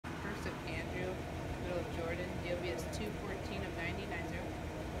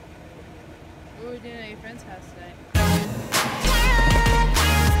are we doing at your friend's house tonight?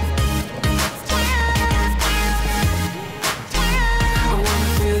 I wanna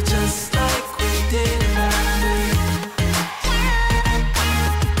feel just like we did back then.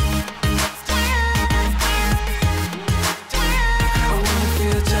 I wanna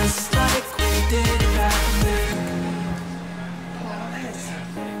feel just like we did back then.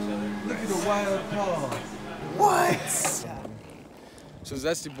 Look at the wild call. What? So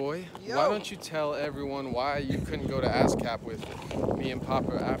Zesty Boy, Yo. why don't you tell everyone why you couldn't go to ASCAP with me and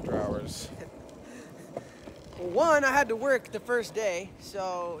Papa after hours? Well, one, I had to work the first day,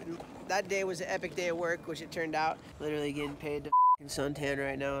 so that day was an epic day of work, which it turned out. Literally getting paid to f***ing suntan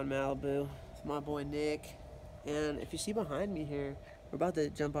right now in Malibu. It's my boy Nick. And if you see behind me here, we're about to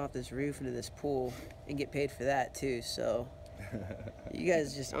jump off this roof into this pool and get paid for that too, so you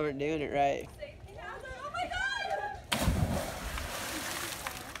guys just aren't doing it right.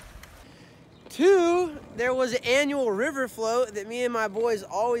 Two, there was an annual river float that me and my boys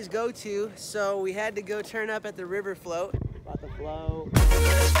always go to, so we had to go turn up at the river float. About to float.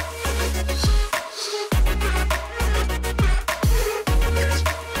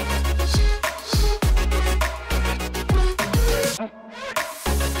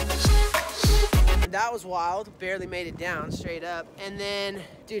 That was wild, barely made it down, straight up. And then,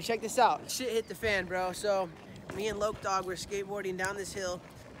 dude, check this out. Shit hit the fan, bro. So, me and Loke Dog were skateboarding down this hill.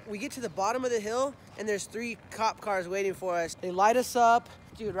 We get to the bottom of the hill and there's 3 cop cars waiting for us. They light us up.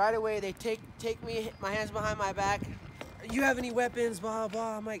 Dude, right away they take me, my hands behind my back. You have any weapons, blah,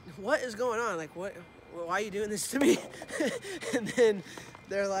 blah. I'm like, what is going on? Like, what? Why are you doing this to me? And then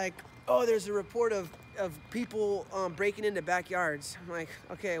they're like, oh, there's a report of people breaking into backyards. I'm like,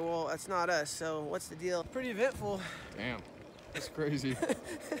 okay, well, that's not us. So what's the deal? Pretty eventful. Damn, that's crazy.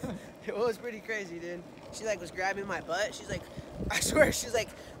 It was pretty crazy, dude. She like was grabbing my butt. She's like, I swear, she's like,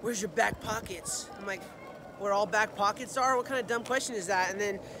 where's your back pockets? I'm like, where all back pockets are? What kind of dumb question is that? And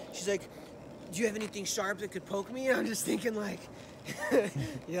then she's like, do you have anything sharp that could poke me? And I'm just thinking like,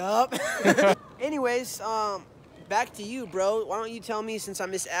 yup. Anyways, back to you, bro. Why don't you tell me, since I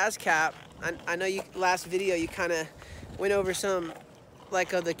missed ASCAP, I know you last video you kind of went over some like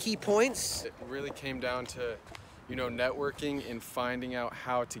the key points. It really came down to, you know, networking and finding out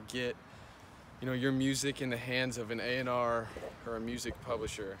how to get, you know, your music in the hands of an A&R or a music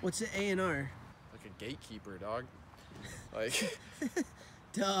publisher. What's an A&R? Like a gatekeeper, dog. Like,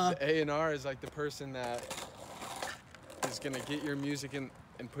 Duh. the A&R is like the person that is gonna get your music in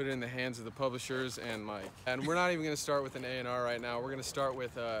and put it in the hands of the publishers, and we're not even gonna start with an A&R right now. We're gonna start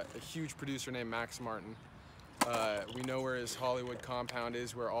with a huge producer named Max Martin. We know where his Hollywood compound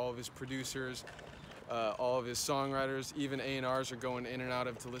is, where all of his producers, all of his songwriters, even A&Rs are going in and out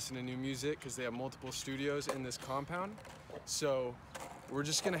of to listen to new music because they have multiple studios in this compound. So we're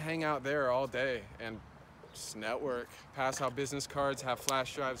just gonna hang out there all day and just network, pass out business cards, have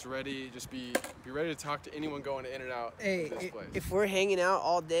flash drives ready, just be ready to talk to anyone going in and out of this place. If we're hanging out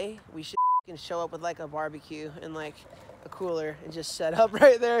all day, we should show up with like a barbecue and like a cooler and just set up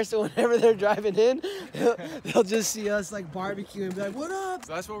right there, so whenever they're driving in, they'll just see us like barbecue and be like, what up?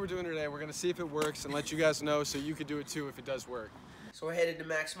 So that's what we're doing today. We're gonna see if it works and let you guys know so you could do it too if it does work. So we're headed to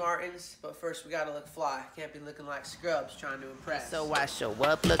Max Martin's, but first we gotta look fly. Can't be looking like scrubs trying to impress. So I show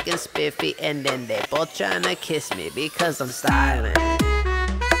up looking spiffy, and then they both trying to kiss me because I'm styling.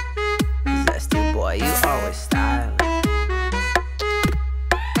 Zesty boy, you always styling.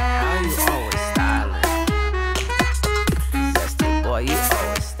 How you always styling? Zesty boy, you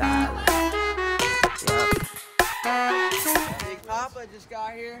always styling. Yup. Big Papa just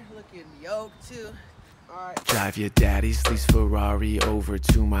got here, looking yoked too. Right. Drive your daddy's lease Ferrari over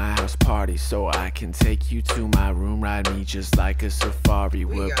to my house party so I can take you to my room, ride me just like a safari.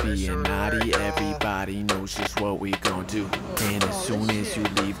 We're being naughty, everybody knows just what we gon' do. And as soon as you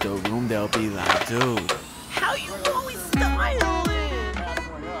leave the room, they'll be like, dude, how you always styling?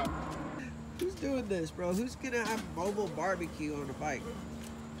 Who's doing this, bro? Who's gonna have mobile barbecue on a bike?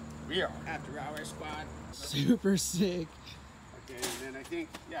 We are. After Hours squad. Super sick. Okay, and then I think,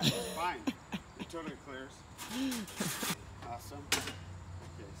 yeah, it's fine. It totally clears. Awesome. Okay,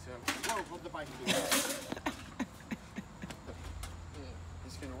 so, whoa, hold the bike.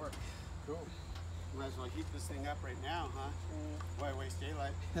 It's gonna work. Cool. Might as well heat this thing up right now, huh? Why waste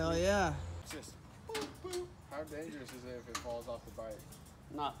daylight? Hell yeah. It's just, Boop, boop. How dangerous is it if it falls off the bike?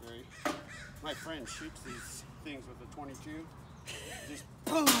 not very. My friend shoots these things with a 22. Just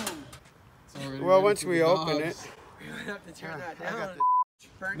boom! Well, once we open it. We would have to turn that down.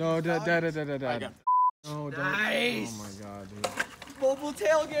 No, I got no, don't. Nice. Oh my god, dude. Mobile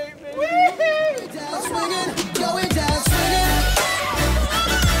tailgate, baby. Going down swinging.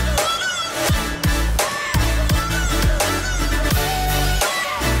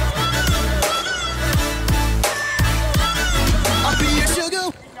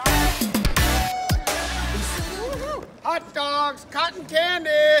 cotton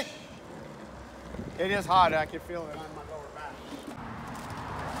candy. It is hot. I can feel it on my lower back.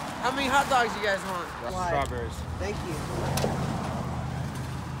 How many hot dogs you guys want? Strawberries. Thank you.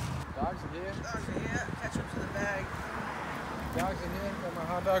 Dogs are here. Dogs are here. Ketchup's in the bag. Dogs are here. Got my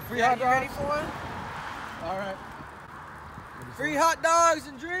hot dog. Free Yeah, hot you dogs. ready for one? All right. Free hot dogs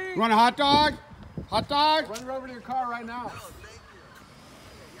and drinks. You want a hot dog? Hot dog? Run over to your car right now.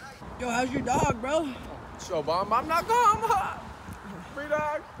 Yo, how's your dog, bro? So bomb. I'm not going. I'm hot. Free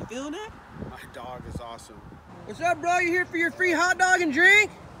dog. Feeling it? My dog is awesome. What's up, bro? You here for your free hot dog and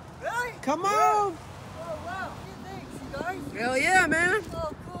drink? Really? Come on. Oh, wow. Thanks, you guys. Hell yeah, man.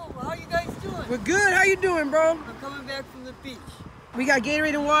 Oh, cool. Well, how you guys doing? We're good. How you doing, bro? I'm coming back from the beach. We got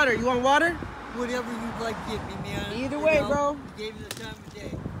Gatorade and water. You want water? Whatever you'd like to give me, man. Either You way, know, bro. You gave me the time of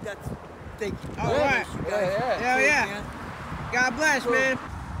day. That's... Thank you. All right. Yeah. Hell yeah. Man. God bless, Cool. man.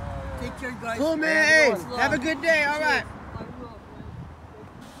 Take care, guys. Cool, man. Hey, have a good day. All right. I will,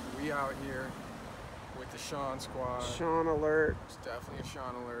 man. We out here with the Sean squad. Sean alert. It's definitely a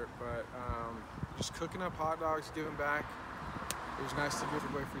Sean alert, but just cooking up hot dogs, giving back. It was nice to give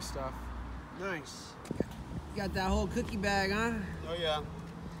away free stuff. Nice. You got that whole cookie bag, huh? Oh, yeah.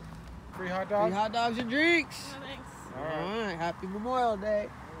 Free hot Free dogs. hot dogs and drinks. Thanks. All right. Happy Memorial Day.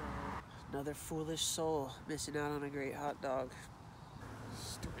 Another foolish soul missing out on a great hot dog.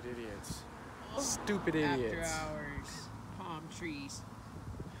 Stupid idiots. Stupid idiots. After hours. Palm trees.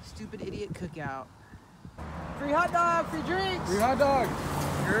 Stupid idiot cookout. Free hot dog, free drinks. Free hot dog.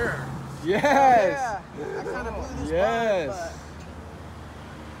 Sure. Yes. Yeah. I kind of blew this Yes. part,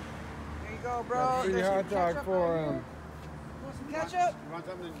 but there you go, bro. Got free There's some hot dog ketchup for right him. here. Want some ketchup? You want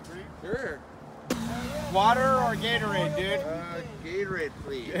something to drink? Sure. Water or Gatorade, dude? Gatorade,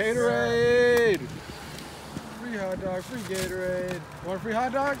 please. Gatorade. Free hot dog, free Gatorade. Want a free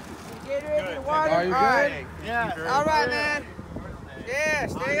hot dog? Gatorade and water. Are you All good? right. Yeah. All right, man. Yeah,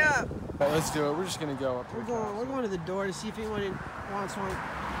 stay up. All right, let's do it. We're just gonna go up to the car. We're going to the door to see if anyone wants one.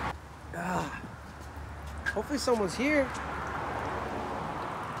 Hopefully someone's here.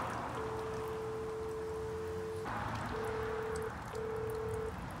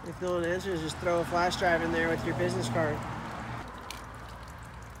 If no one answers, just throw a flash drive in there with your business card.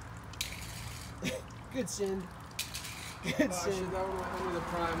 Good sin. Good Oh, sin. shit, that one went under the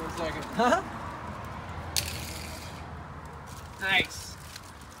prime. 1 second. Huh? Nice.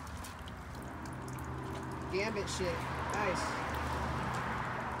 Gambit shit. Nice.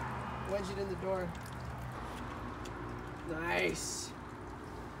 Wedge it in the door. Nice.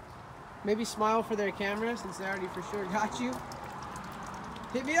 Maybe smile for their camera since they already for sure got you.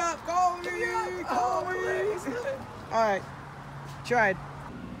 Hit me up. Call me. Call me. All right. Tried.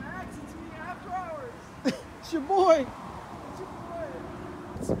 Max, it's me after hours. It's your boy. It's your boy.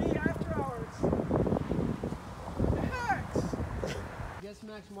 It's me after hours. Max. Guess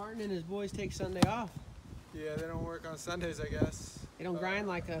Max Martin and his boys take Sunday off. Yeah, they don't work on Sundays, I guess. They don't grind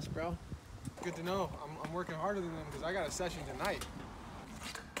like us, bro. Good to know. I'm working harder than them because I got a session tonight.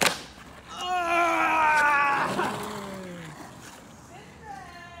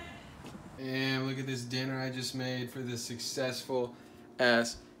 And look at this dinner I just made for this successful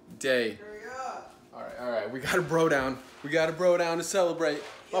ass day. Hurry up. All right, we got a bro down. We got a bro down to celebrate.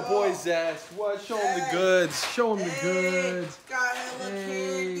 My boy Zest. What? Show him the goods. Show him the goods. Got hella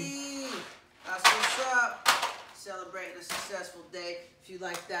candy. That's what's up. Celebrating a successful day. If you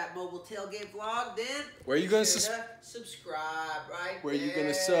like that mobile tailgate vlog, then Where you be gonna sure to subscribe right Where there. you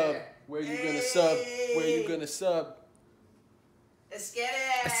gonna sub? Where you gonna sub? Where you gonna sub? Let's get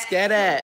it. Let's get it.